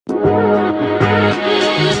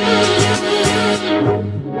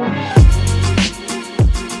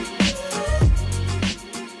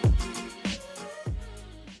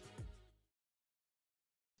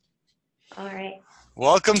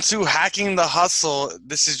Welcome to Hacking the Hustle.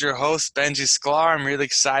 This is your host, Benji Sklar. I'm really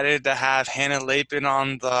excited to have Hannah Lapin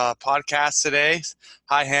on the podcast today.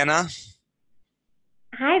 Hi, Hannah.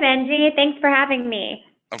 Hi, Benji. Thanks for having me.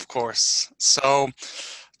 Of course. So,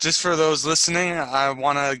 just for those listening, I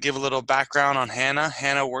want to give a little background on Hannah.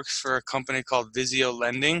 Hannah works for a company called Visio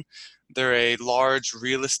Lending. They're a large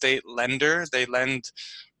real estate lender. They lend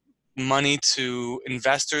money to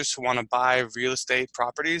investors who want to buy real estate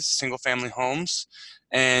properties, single family homes.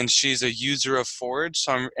 And she's a user of Forge.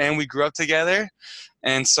 And we grew up together.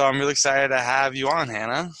 And so I'm really excited to have you on,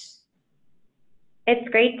 Hannah. It's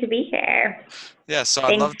great to be here. Yeah, so I'd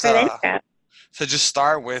Thanks love for the to intro. just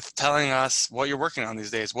start with telling us what you're working on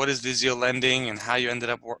these days. What is Visio Lending and how you ended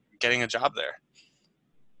up getting a job there?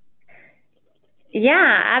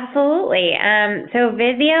 Yeah, absolutely. So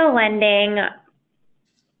Visio Lending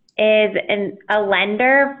is a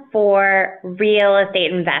lender for real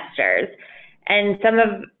estate investors. And some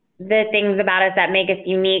of the things about us that make us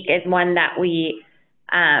unique is one that we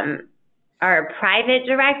are a private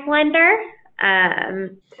direct lender.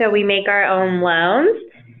 So we make our own loans,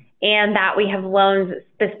 and that we have loans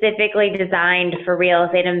specifically designed for real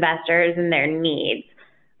estate investors and their needs.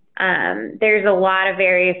 There's a lot of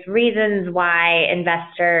various reasons why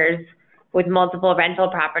investors with multiple rental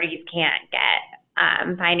properties can't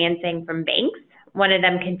get financing from banks. One of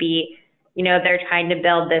them could be, they're trying to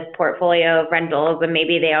build this portfolio of rentals and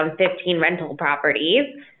maybe they own 15 rental properties,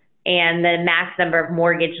 and the max number of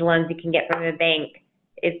mortgage loans you can get from a bank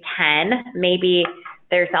is 10. Maybe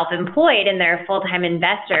they're self-employed and they're a full-time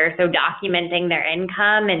investor, so documenting their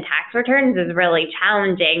income and tax returns is really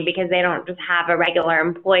challenging because they don't just have a regular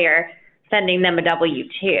employer sending them a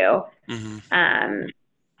W-2. Mm-hmm.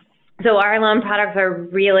 So our loan products are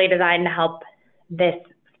really designed to help this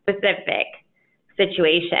specific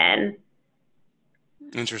situation.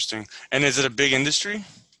 Interesting. And is it a big industry?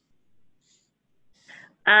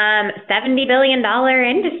 $70 billion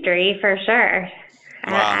industry for sure.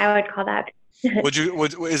 Wow. I would call that.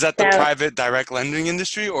 Is that the So private direct lending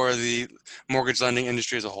industry or the mortgage lending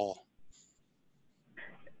industry as a whole?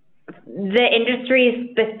 the industry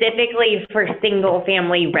specifically for single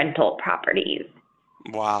family rental properties.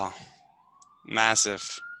 Wow.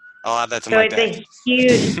 Massive. I'll add that to So my it's deck. a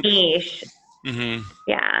huge niche. Mm-hmm.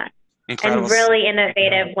 Yeah. Incredible. And really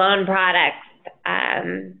innovative loan products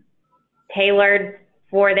tailored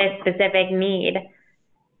for this specific need.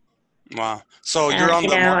 Wow. So you're on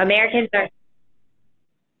Americans are.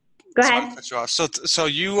 Go sorry ahead. to cut you off. So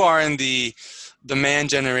you are in the demand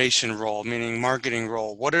generation role, meaning marketing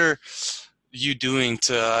role. What are you doing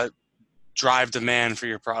to drive demand for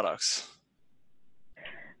your products?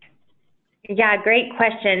 Yeah, great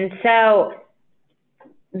question. So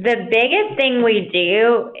the biggest thing we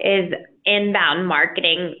do is inbound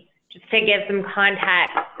marketing. Just to give some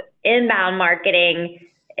context, inbound marketing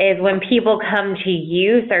is when people come to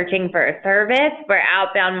you searching for a service, where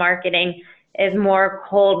outbound marketing is more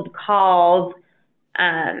cold calls,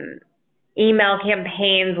 email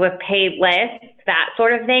campaigns with paid lists, that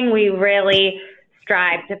sort of thing. We really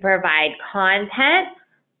strive to provide content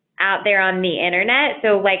out there on the internet.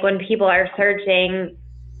 So like when people are searching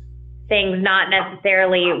things, not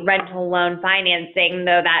necessarily rental loan financing,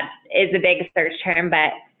 though that is a big search term,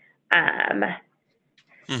 but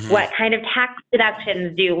what kind of tax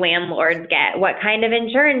deductions do landlords get? What kind of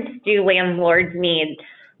insurance do landlords need?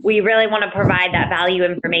 We really want to provide that value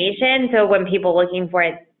information. So when people looking for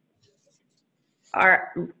it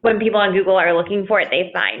when people on Google are looking for it,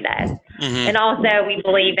 they find us. Mm-hmm. And also we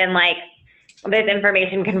believe in this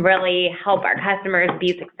information can really help our customers be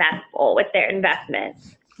successful with their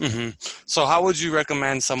investments. Mm-hmm. So how would you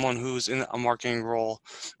recommend someone who's in a marketing role,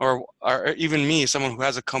 or even me, someone who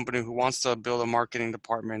has a company who wants to build a marketing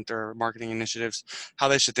department or marketing initiatives, how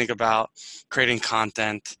they should think about creating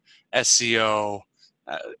content, SEO,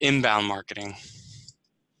 inbound marketing?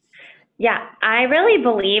 Yeah, I really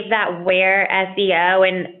believe that where SEO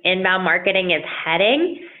and inbound marketing is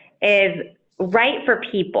heading is write for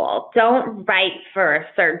people. Don't write for a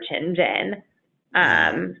search engine.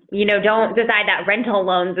 Don't decide that rental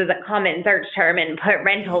loans is a common search term and put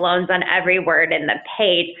rental loans on every word in the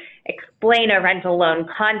page. Explain a rental loan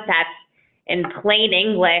concept in plain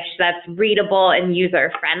English that's readable and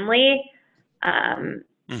user friendly. And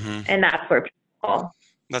that's where people.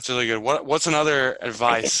 That's really good. What's another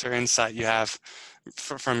advice or insight you have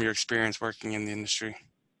from your experience working in the industry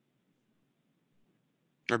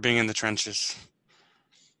or being in the trenches?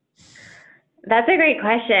 That's a great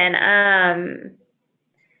question.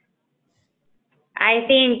 I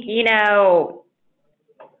think,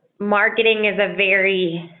 marketing is a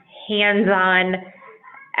very hands-on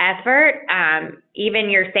effort. Even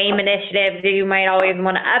your same initiatives you might always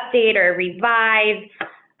want to update or revise.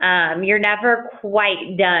 You're never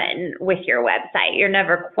quite done with your website. You're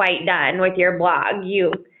never quite done with your blog.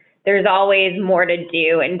 There's always more to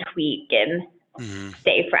do and tweak and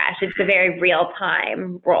stay fresh. It's a very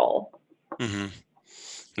real-time role.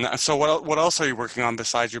 So what else are you working on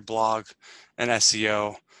besides your blog and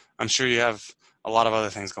SEO? I'm sure you have a lot of other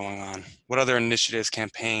things going on. What other initiatives,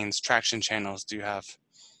 campaigns, traction channels do you have?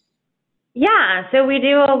 Yeah, so we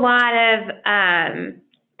do a lot of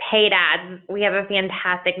paid ads. We have a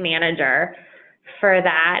fantastic manager for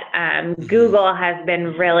that. Google has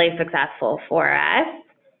been really successful for us.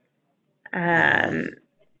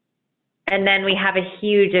 And then we have a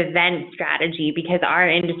huge event strategy because our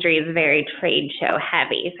industry is very trade show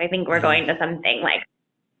heavy. So I think we're going to something like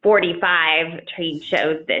 45 trade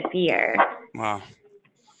shows this year. Wow.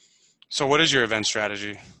 So what is your event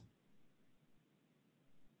strategy?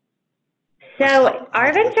 So our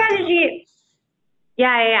event strategy,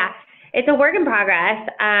 yeah. It's a work in progress.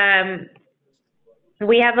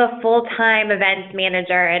 We have a full-time events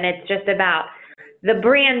manager, and it's just about the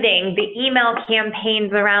branding, the email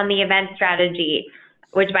campaigns around the event strategy,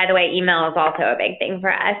 which, by the way, email is also a big thing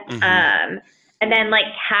for us. And then like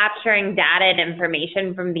capturing data and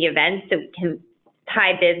information from the events so we can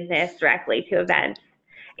tie business directly to events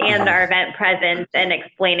and our event presence and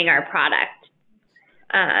explaining our product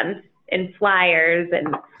in flyers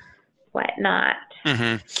and whatnot.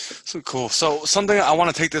 So cool. So something I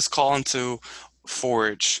want to take this call into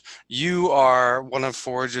Forage. You are one of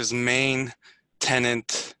Forage's main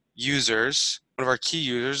tenant users, one of our key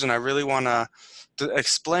users, and I really want to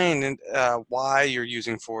explain why you're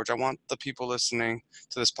using Forage. I want the people listening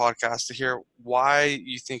to this podcast to hear why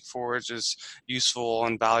you think Forage is useful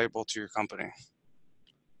and valuable to your company.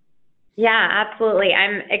 Yeah, absolutely.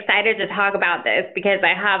 I'm excited to talk about this because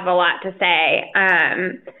I have a lot to say.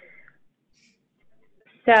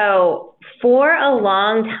 So for a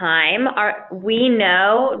long time, we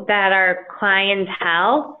know that our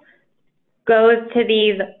clientele goes to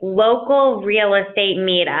these local real estate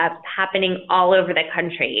meetups happening all over the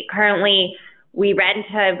country. Currently, we rent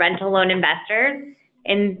to rental loan investors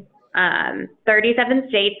in 37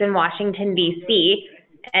 states in Washington, D.C.,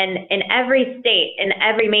 and in every state, in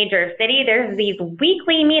every major city, there's these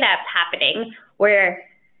weekly meetups happening where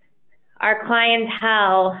our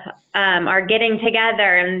clientele are getting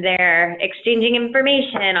together and they're exchanging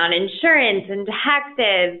information on insurance and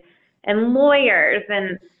taxes and lawyers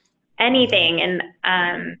and anything.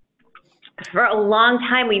 And for a long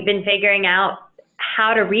time, we've been figuring out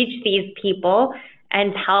how to reach these people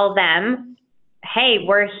and tell them, hey,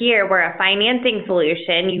 we're here. We're a financing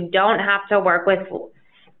solution. You don't have to work with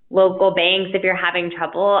local banks if you're having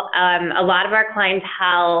trouble. A lot of our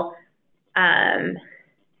clientele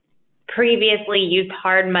previously used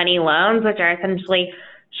hard money loans, which are essentially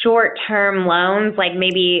short-term loans, like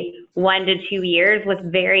maybe 1 to 2 years with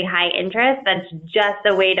very high interest. That's just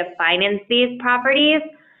a way to finance these properties,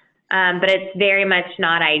 but it's very much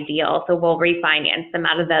not ideal. So we'll refinance them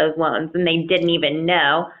out of those loans, and they didn't even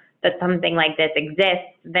know that something like this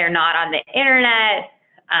exists. They're not on the internet.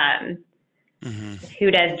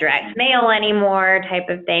 Who does direct mail anymore type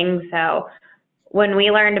of thing. So when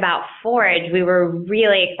we learned about Forage, we were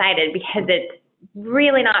really excited because it's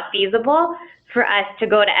really not feasible for us to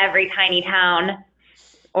go to every tiny town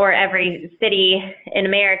or every city in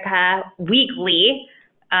America weekly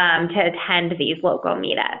to attend these local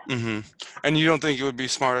meetups. And you don't think it would be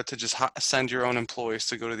smarter to just send your own employees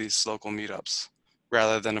to go to these local meetups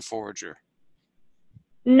rather than a forager?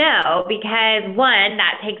 No, because one,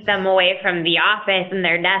 that takes them away from the office and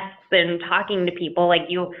their desks and talking to people. Like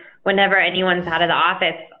whenever anyone's out of the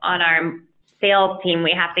office on our sales team,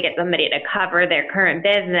 we have to get somebody to cover their current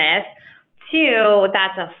business. Two,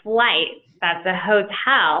 that's a flight, that's a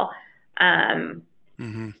hotel.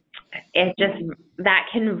 It just, that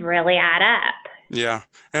can really add up. Yeah.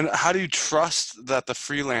 And how do you trust that the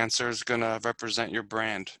freelancer is going to represent your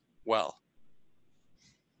brand well?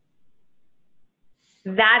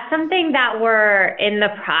 That's something that we're in the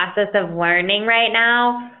process of learning right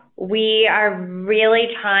now. We are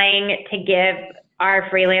really trying to give our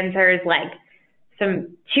freelancers like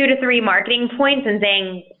some 2 to 3 marketing points and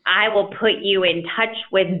saying, I will put you in touch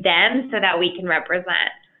with them so that we can represent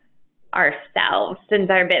ourselves, since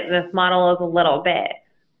our business model is a little bit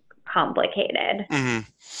complicated.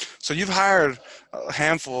 So you've hired a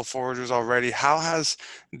handful of foragers already. How has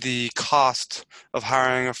the cost of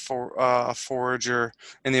hiring a forager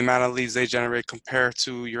and the amount of leads they generate compare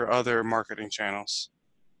to your other marketing channels?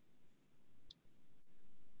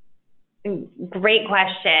 Great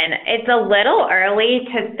question. It's a little early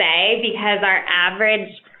to say because our average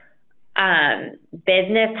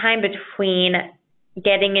business time between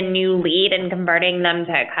getting a new lead and converting them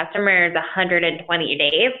to a customer is 120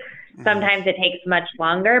 days. Sometimes it takes much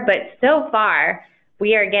longer, but so far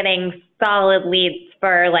we are getting solid leads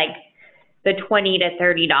for like the $20 to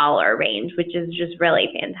 $30 range, which is just really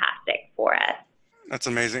fantastic for us. That's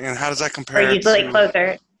amazing. And how does that We're compare usually to,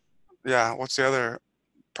 closer. yeah, what's the other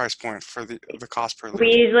price point for the cost per We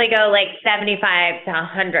lead? usually go like $75 to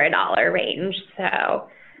 $100 range. So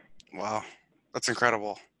Wow, that's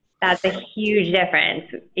incredible. that's a huge difference.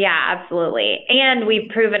 Yeah, absolutely. And we've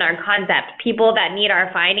proven our concept. People that need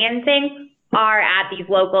our financing are at these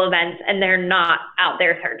local events and they're not out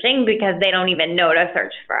there searching because they don't even know to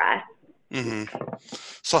search for us.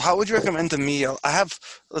 So how would you recommend to me? I have,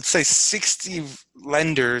 let's say, 60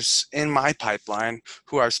 lenders in my pipeline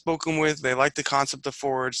who I've spoken with. They like the concept of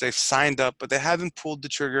Forge. They've signed up, but they haven't pulled the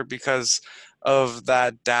trigger because of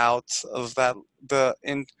that doubt, of that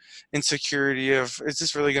insecurity of, is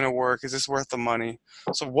this really going to work? Is this worth the money?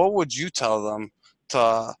 So what would you tell them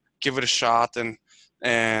to give it a shot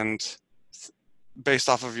and based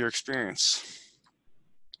off of your experience?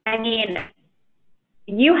 I mean,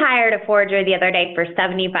 you hired a forger the other day for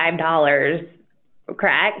 $75,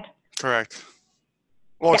 correct? Correct.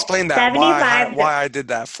 Well, Yeah, explain that. 75. Why I did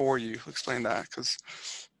that for you. Explain that because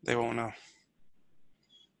they won't know.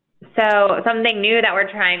 So something new that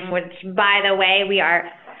we're trying, which by the way, we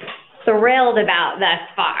are thrilled about thus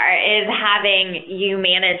far, is having you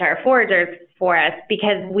manage our forgers for us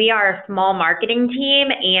because we are a small marketing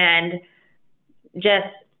team and just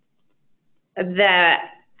the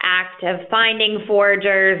act of finding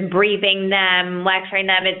forgers, briefing them, lecturing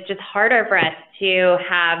them, it's just harder for us to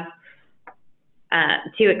have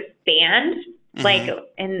to expand. Like,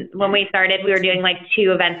 and when we started, we were doing like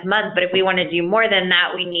 2 events a month, but if we want to do more than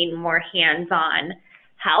that, we need more hands-on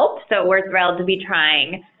help. So we're thrilled to be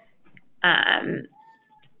trying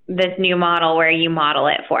this new model where you model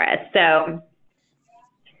it for us. So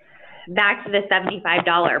back to the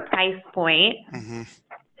 $75 price point,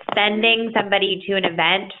 sending somebody to an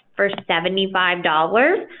event for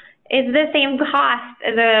 $75 is the same cost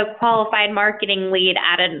as a qualified marketing lead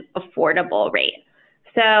at an affordable rate.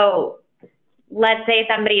 So let's say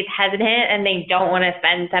somebody's hesitant and they don't want to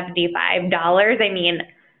spend $75. I mean,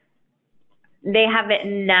 they have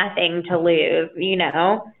nothing to lose, you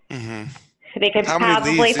know? They could How many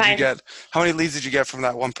probably leads did you find get? How many leads did you get from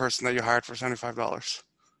that one person that you hired for $75?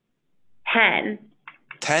 10.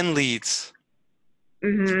 10 leads.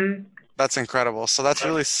 That's incredible. So that's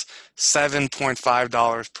really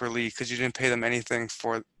 $7.5 per lead because you didn't pay them anything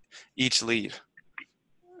for each lead.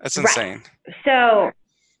 That's insane. Right. So,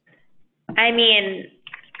 I mean,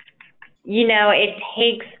 you know, it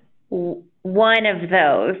takes one of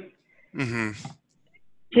those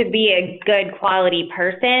to be a good quality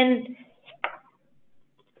person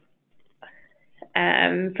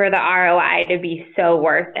for the ROI to be so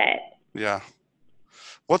worth it. Yeah.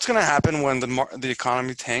 What's going to happen when the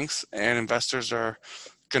economy tanks and investors are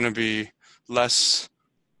going to be less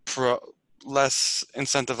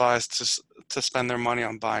incentivized to spend their money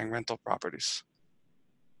on buying rental properties?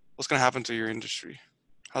 What's going to happen to your industry?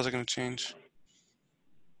 How's it going to change?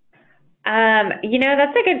 You know,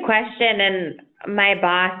 that's a good question. And my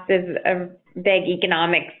boss is a big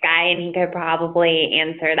economics guy, and he could probably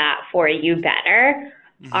answer that for you better.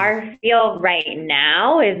 Our field right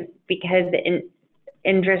now is because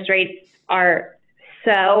interest rates are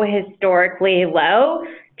so historically low,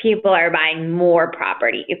 people are buying more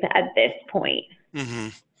properties at this point.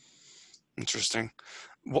 Interesting.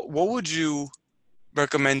 What would you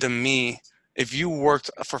recommend to me if you worked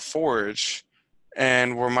for Forge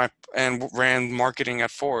and ran marketing at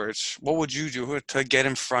Forge? What would you do to get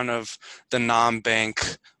in front of the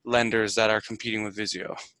non-bank lenders that are competing with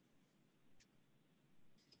Vizio?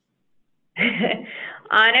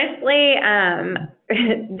 Honestly,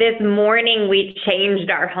 this morning we changed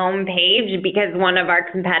our homepage because one of our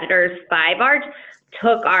competitors, Spybarge,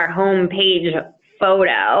 took our homepage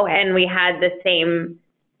photo, and we had the same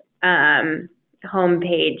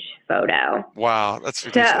homepage photo. Wow, that's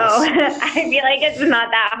ridiculous. So I feel like it's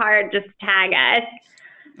not that hard. Just tag us.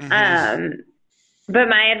 But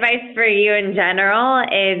my advice for you in general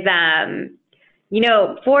is, you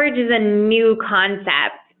know, Forge is a new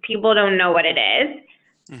concept. People don't know what it is.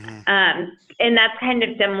 And that's kind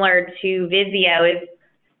of similar to Vizio. Is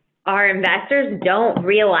our investors don't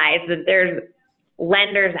realize that there's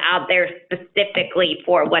lenders out there specifically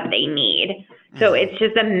for what they need. So it's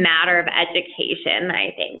just a matter of education,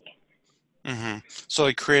 I think. Hmm. So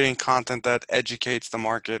like creating content that educates the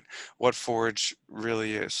market what Forge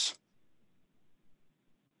really is.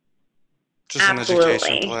 Just an education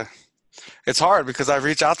Absolutely. play. It's hard because I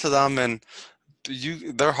reach out to them and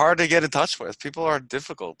they're hard to get in touch with. People are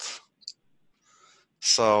difficult.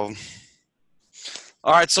 So,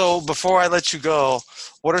 all right, so before I let you go,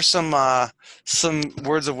 what are some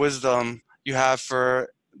words of wisdom you have for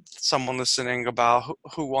someone listening about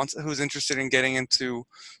who's interested in getting into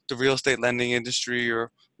the real estate lending industry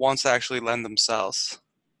or wants to actually lend themselves?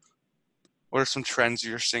 What are some trends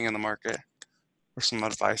you're seeing in the market or some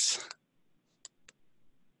advice?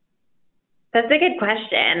 That's a good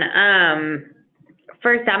question.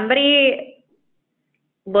 For somebody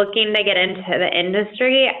looking to get into the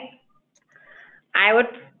industry, I would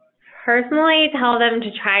personally tell them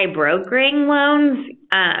to try brokering loans.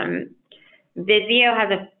 Vizio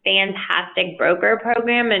has a fantastic broker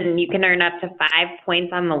program, and you can earn up to 5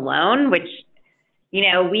 points on the loan, which,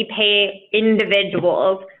 we pay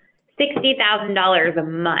individuals $60,000 a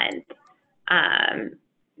month. Um,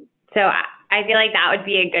 so I feel like that would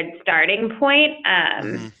be a good starting point.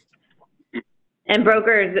 Hmm. And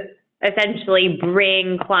brokers essentially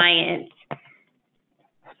bring clients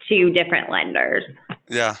to different lenders.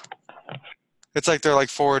 Yeah, it's like they're like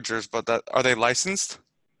foragers, but that are they licensed?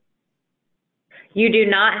 You do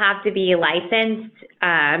not have to be licensed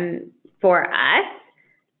for us.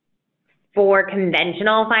 For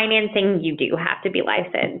conventional financing, you do have to be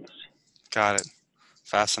licensed. Got it.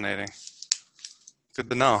 Fascinating. Good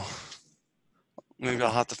to know. Maybe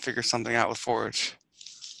I'll have to figure something out with Forge.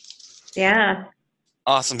 Yeah,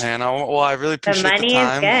 Awesome, Hannah. Well, I really the appreciate the money is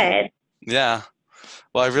time. good. Yeah.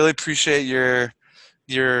 Well, I really appreciate you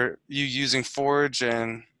using Forge,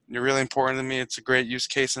 and you're really important to me. It's a great use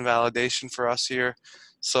case and validation for us here.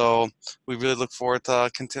 So we really look forward to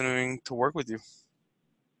continuing to work with you.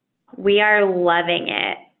 We are loving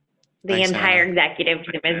it. The Thanks, entire Hannah. executive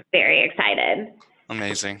team is very excited.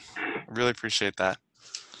 Amazing. I really appreciate that.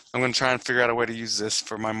 I'm going to try and figure out a way to use this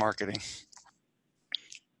for my marketing.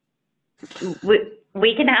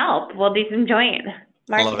 We can help. We'll do some joint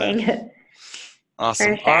I love it. marketing for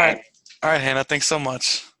Awesome. All right. sure. All right, Hannah. Thanks so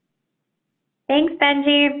much. Thanks,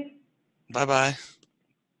 Benji. Bye bye.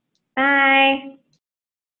 Bye.